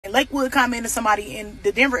in Lakewood commented, somebody in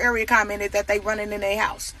the Denver area commented that they running in their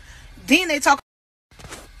house. Then they talk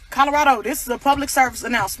Colorado, this is a public service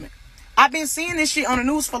announcement. I've been seeing this shit on the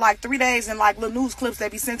news for like 3 days and like little news clips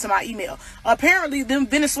that be sent to my email. Apparently them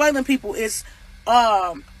Venezuelan people is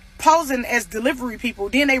posing as delivery people,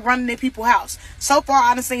 then they running in people's house. So far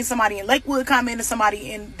I done seen somebody in Lakewood commented,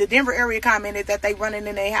 somebody in the Denver area commented that they running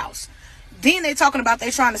in their house. Then they talking about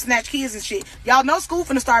they trying to snatch kids and shit. Y'all know school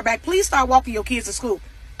finna start back. Please start walking your kids to school.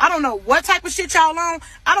 I don't know what type of shit y'all on.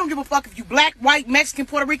 I don't give a fuck if you black, white, Mexican,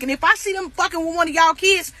 Puerto Rican. If I see them fucking with one of y'all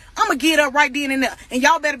kids, I'ma get up right then and there. And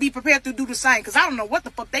y'all better be prepared to do the same, because I don't know what the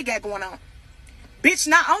fuck they got going on. Bitch,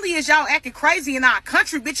 not only is y'all acting crazy in our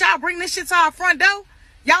country, bitch, y'all bring this shit to our front door.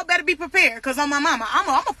 Y'all better be prepared, because on my mama,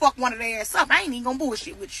 I'ma fuck one of their ass up. I ain't even gonna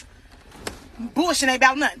bullshit with you. Bullshit ain't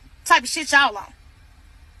about nothing. Type of shit y'all on.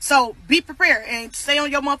 So be prepared and stay on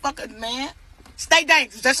your motherfucker, man. Stay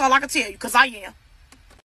dangerous. That's all I can tell you, because I am.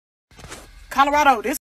 Colorado, this